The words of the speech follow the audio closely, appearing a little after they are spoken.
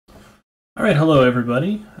All right, hello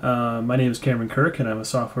everybody. My name is Cameron Kirk and I'm a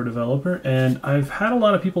software developer, and I've had a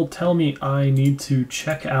lot of people tell me I need to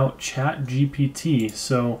check out ChatGPT.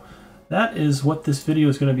 So that is what this video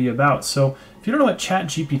is going to be about. So if you don't know what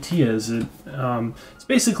ChatGPT is, it's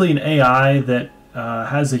basically an AI that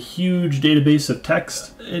has a huge database of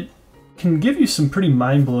text. It can give you some pretty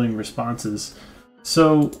mind-blowing responses.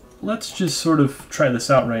 So let's just sort of try this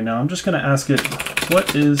out right now. I'm just going to ask it,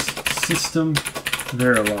 what is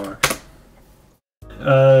SystemVerilog?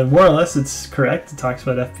 More or less it's correct. It talks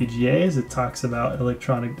about FPGAs, it talks about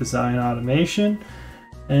electronic design automation,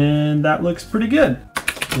 and that looks pretty good.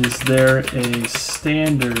 Is there a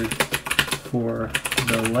standard for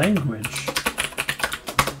the language?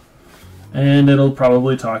 And it'll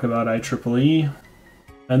probably talk about IEEE,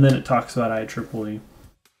 and then it talks about IEEE.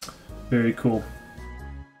 Very cool.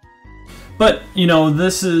 But, you know,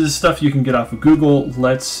 this is stuff you can get off of Google.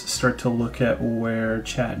 Let's start to look at where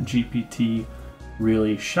ChatGPT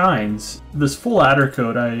really shines. This full adder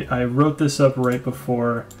code, I wrote this up right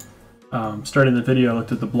before starting the video. I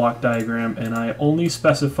looked at the block diagram and I only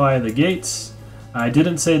specify the gates. I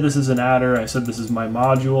didn't say this is an adder, I said this is my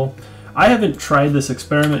module. I haven't tried this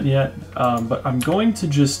experiment yet, but I'm going to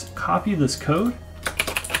just copy this code.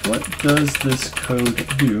 What does this code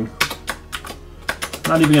do?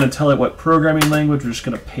 I'm not even going to tell it what programming language, we're just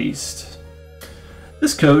going to paste.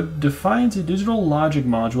 This code defines a digital logic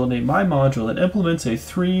module named MyModule that implements a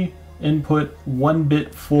 3-input,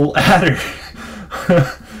 1-bit full adder.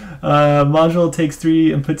 Module takes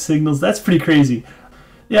 3 input signals. That's pretty crazy.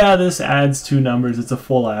 Yeah, this adds 2 numbers. It's a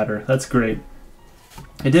full adder. That's great.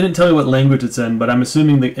 It didn't tell me what language it's in, but I'm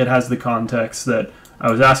assuming that it has the context that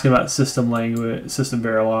I was asking about system language,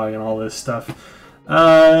 SystemVerilog, and all this stuff.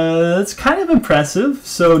 It's kind of impressive.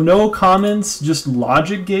 So no comments, just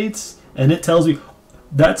logic gates, and it tells me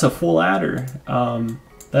that's a full adder.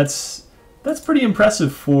 That's pretty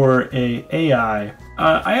impressive for a AI.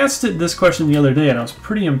 I asked it this question the other day, and I was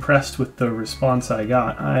pretty impressed with the response I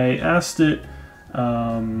got. I asked it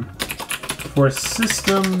for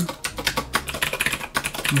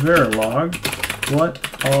SystemVerilog,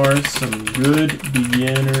 what are some good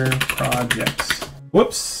beginner projects?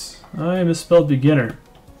 Whoops, I misspelled beginner,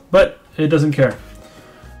 but it doesn't care.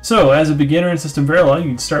 So, as a beginner in SystemVerilog, you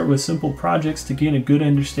can start with simple projects to gain a good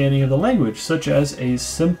understanding of the language, such as a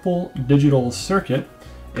simple digital circuit,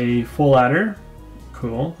 a full adder,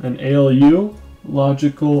 cool, an ALU,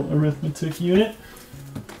 logical arithmetic unit,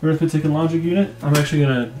 arithmetic and logic unit. I'm actually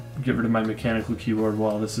going to get rid of my mechanical keyboard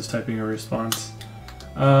while this is typing a response.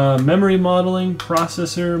 Memory modeling,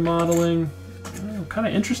 processor modeling. I'm kind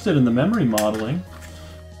of interested in the memory modeling.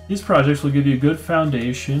 These projects will give you a good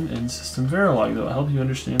foundation in SystemVerilog that will help you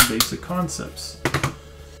understand basic concepts.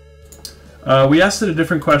 We asked it a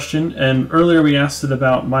different question, and earlier we asked it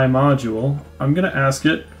about MyModule. I'm going to ask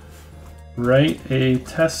it, write a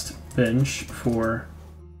test bench for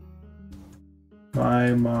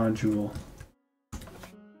MyModule.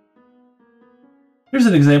 Here's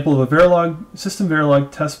an example of a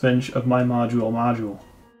SystemVerilog test bench of MyModule module.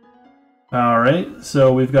 Alright,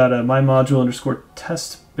 so we've got a MyModule underscore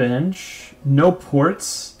test bench, no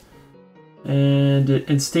ports, and it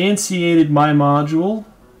instantiated MyModule,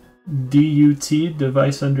 DUT,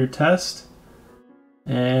 device under test,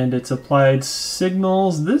 and it's applied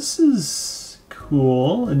signals. This is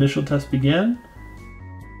cool. Initial test began.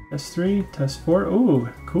 Test 3, test 4. Ooh,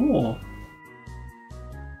 cool.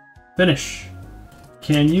 Finish.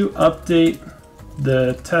 Can you update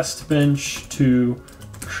the test bench to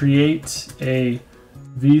create a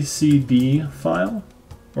VCD file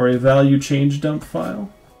or a value change dump file?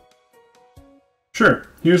 Sure.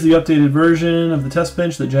 Here's the updated version of the test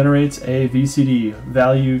bench that generates a VCD,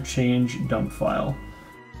 value change dump file.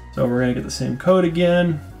 So we're going to get the same code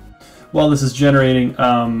again. While this is generating,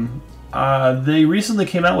 they recently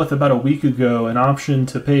came out with, about a week ago, an option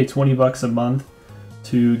to pay 20 bucks a month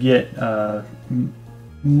to get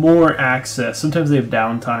more access. Sometimes they have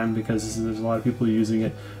downtime because there's a lot of people using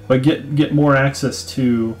it, but get more access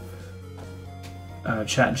to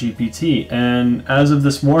ChatGPT. And as of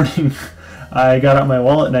this morning, I got out my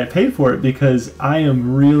wallet and I paid for it because I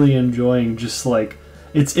am really enjoying just like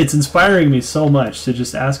it's inspiring me so much to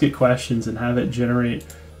just ask it questions and have it generate,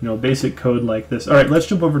 you know, basic code like this. All right, let's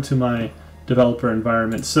jump over to my developer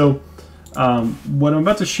environment. So what I'm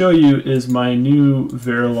about to show you is my new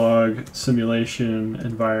Verilog simulation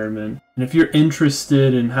environment. And if you're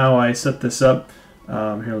interested in how I set this up,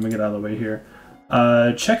 here, let me get out of the way here.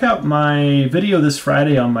 Check out my video this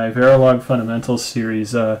Friday on my Verilog Fundamentals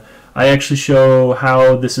series. I actually show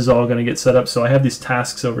how this is all going to get set up. So I have these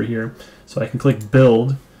tasks over here. So I can click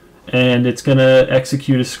Build, and it's going to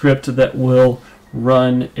execute a script that will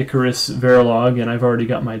run Icarus Verilog, and I've already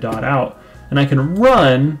got my dot out. And I can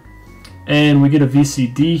run, and we get a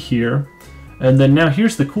VCD here. And then now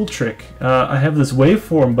here's the cool trick. I have this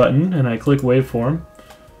waveform button, and I click waveform.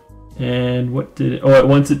 And what did it... Oh, it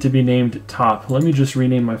wants it to be named top. Let me just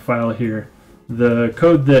rename my file here. The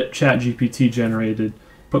code that ChatGPT generated,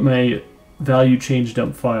 put my value change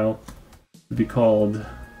dump file to be called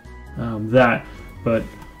that. But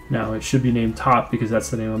now it should be named top because that's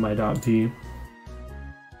the name of my .v.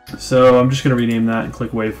 So I'm just going to rename that and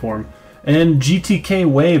click waveform. And GTK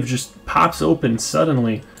wave just pops open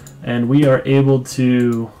suddenly, and we are able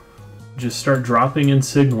to just start dropping in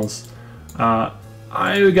signals.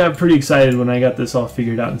 I got pretty excited when I got this all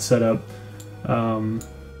figured out and set up.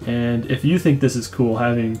 And if you think this is cool,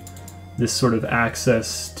 having this sort of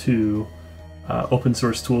access to open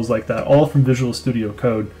source tools like that, all from Visual Studio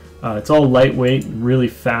Code, it's all lightweight and really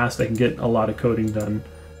fast. I can get a lot of coding done.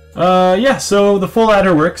 Yeah, so the full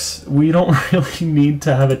adder works. We don't really need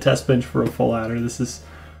to have a test bench for a full adder. This is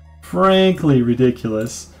frankly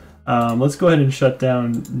ridiculous. Let's go ahead and shut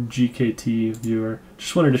down GKT viewer.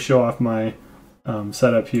 Just wanted to show off my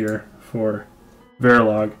setup here for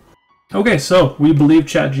Verilog. Okay, so we believe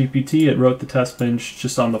ChatGPT. It wrote the test bench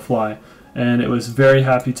just on the fly, and it was very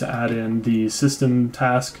happy to add in the system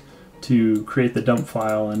task to create the dump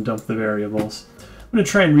file and dump the variables. I'm going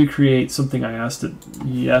to try and recreate something I asked it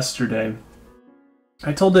yesterday.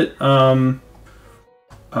 I told it,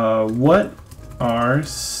 what are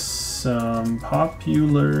some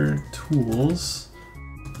popular tools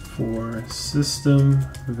for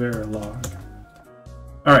SystemVerilog?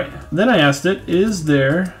 Alright, then I asked it, is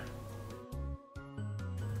there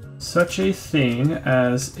such a thing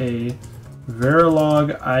as a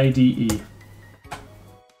Verilog IDE?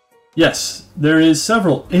 Yes, there is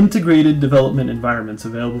several integrated development environments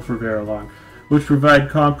available for Verilog, which provide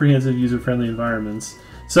comprehensive user-friendly environments.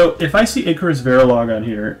 So if I see Icarus Verilog on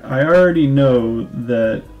here, I already know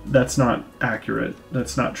that that's not accurate.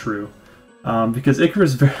 That's not true. Because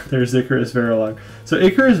there's Icarus Verilog. So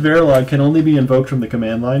Icarus Verilog can only be invoked from the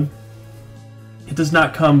command line. It does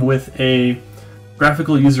not come with a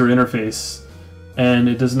graphical user interface, and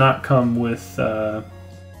it does not come with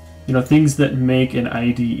things that make an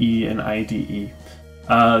IDE an IDE.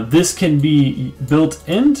 This can be built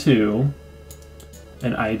into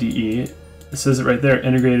an IDE. It says it right there,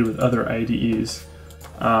 integrated with other IDEs.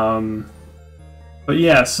 But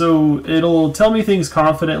yeah, so it'll tell me things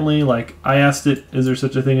confidently, like I asked it, is there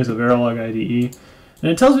such a thing as a Verilog IDE?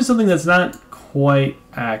 And it tells me something that's not quite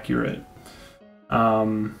accurate.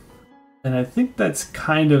 And I think that's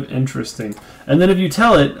kind of interesting. And then if you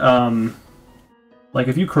tell it, like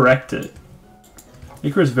if you correct it,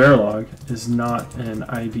 Icarus Verilog is not an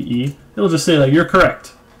IDE, it'll just say like, you're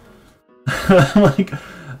correct. I'm like,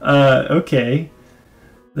 okay,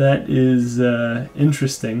 that is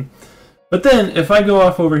interesting. But then if I go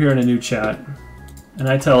off over here in a new chat and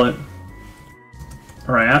I tell it,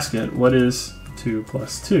 or I ask it, what is 2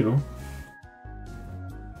 plus 2?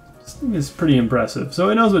 This thing is pretty impressive. So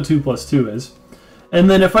it knows what 2 plus 2 is. And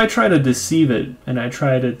then if I try to deceive it and I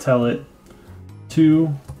try to tell it 2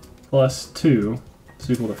 plus 2 is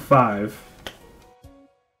equal to 5,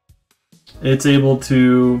 it's able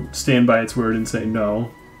to stand by its word and say no,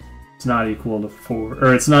 it's not equal to 4,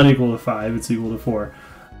 or it's not equal to 5, it's equal to 4.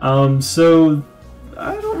 So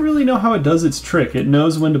I don't really know how it does its trick. It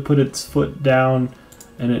knows when to put its foot down,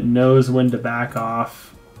 and it knows when to back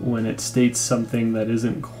off when it states something that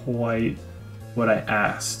isn't quite what I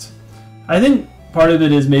asked. I think part of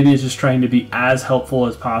it is maybe it's just trying to be as helpful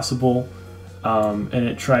as possible, and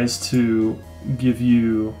it tries to give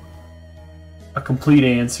you a complete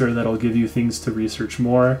answer that'll give you things to research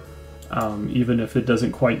more. Even if it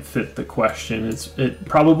doesn't quite fit the question. It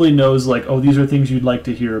probably knows like, oh, these are things you'd like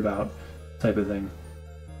to hear about, type of thing.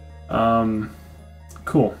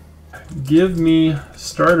 Cool. Give me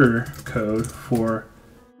starter code for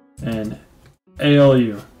an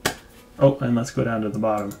ALU. Oh, and let's go down to the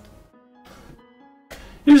bottom.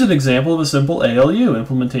 Here's an example of a simple ALU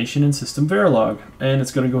implementation in SystemVerilog, and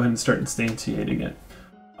it's going to go ahead and start instantiating it.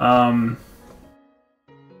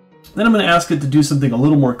 Then I'm going to ask it to do something a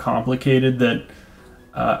little more complicated that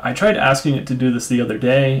I tried asking it to do this the other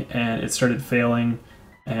day, and it started failing,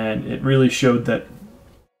 and it really showed that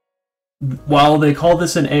while they call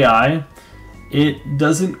this an AI, it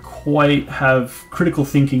doesn't quite have critical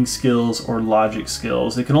thinking skills or logic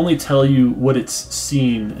skills. It can only tell you what it's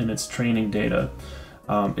seen in its training data.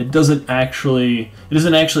 It isn't actually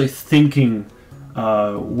thinking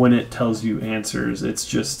when it tells you answers. It's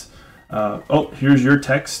just, oh, here's your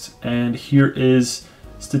text, and here is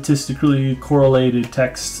statistically correlated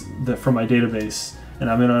text from my database, and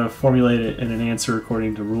I'm going to formulate it in an answer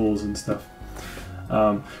according to rules and stuff.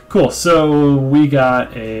 Cool, so we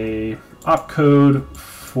got a opcode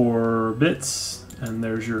for bits, and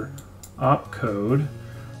there's your opcode.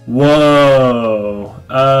 Whoa!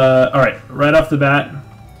 Alright, right off the bat,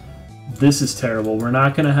 this is terrible. We're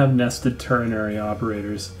not going to have nested ternary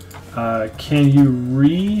operators. Can you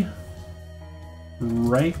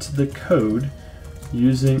rewrite the code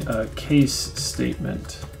using a case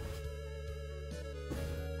statement?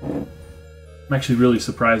 I'm actually really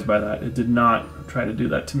surprised by that. It did not try to do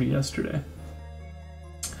that to me yesterday.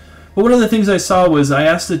 But one of the things I saw was I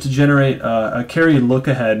asked it to generate a carry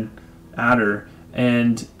look-ahead adder,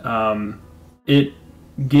 and it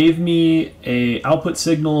gave me a output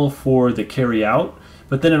signal for the carry out,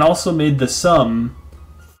 but then it also made the sum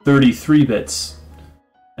 33 bits.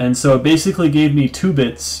 And so it basically gave me 2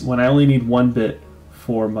 bits when I only need 1 bit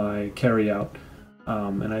for my carry out.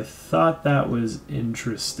 And I thought that was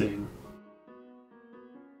interesting.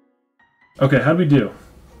 Okay, how'd we do?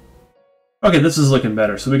 Okay, this is looking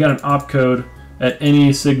better. So we got an opcode at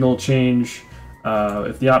any signal change.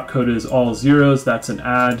 If the opcode is all zeros, that's an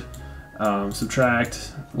add,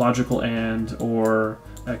 subtract, logical AND, or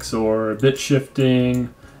XOR, bit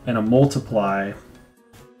shifting, and a multiply.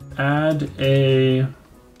 Add a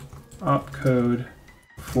opcode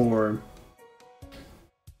for, I'm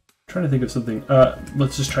trying to think of something.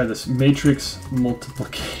 Let's just try this. Matrix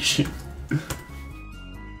multiplication.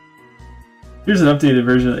 Here's an updated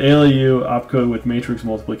version of ALU opcode with matrix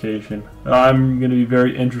multiplication. I'm going to be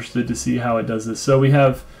very interested to see how it does this. So we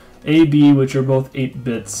have AB, which are both 8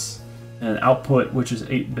 bits, and output, which is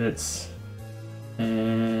 8 bits.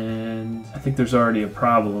 And I think there's already a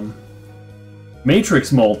problem.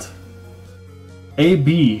 Matrix mult.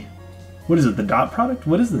 AB. What is it, the dot product?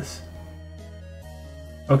 What is this?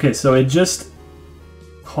 Okay, so it just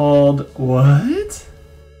called what?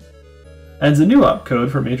 Adds a new opcode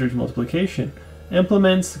for matrix multiplication.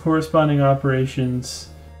 Implements the corresponding operations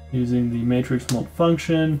using the matrix mult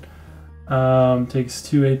function. Takes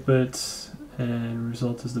 2 8-bits and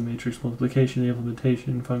result is the matrix multiplication. The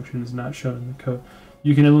implementation function is not shown in the code.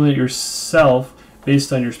 You can implement yourself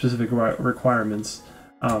based on your specific requirements.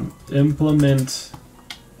 Implement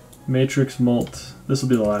matrix mult. This will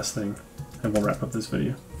be the last thing, and we'll wrap up this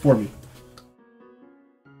video for me.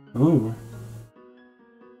 Ooh.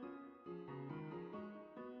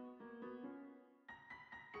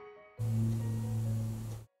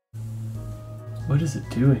 What is it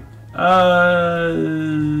doing?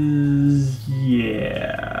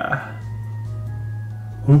 Yeah.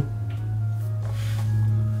 Ooh.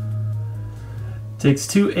 Takes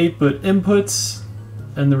 2 8-bit inputs,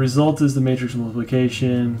 and the result is the matrix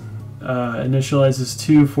multiplication. Initializes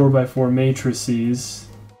 2 4x4 matrices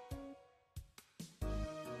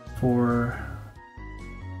for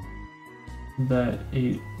that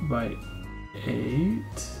 8x8,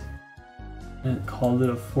 and it called it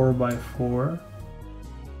a 4x4.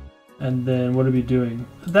 And then what are we doing?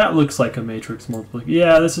 That looks like a matrix multiplication.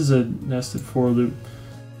 Yeah, this is a nested for loop.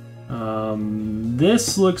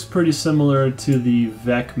 This looks pretty similar to the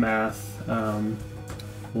VecMath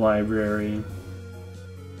library.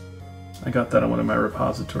 I got that on one of my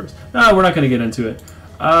repositories. No, we're not going to get into it.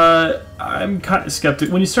 I'm kind of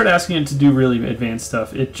skeptical. When you start asking it to do really advanced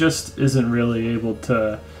stuff, it just isn't really able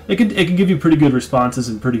to... It can give you pretty good responses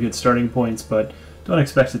and pretty good starting points, but don't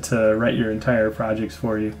expect it to write your entire projects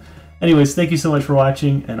for you. Anyways, thank you so much for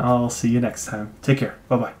watching, and I'll see you next time. Take care.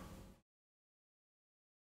 Bye-bye.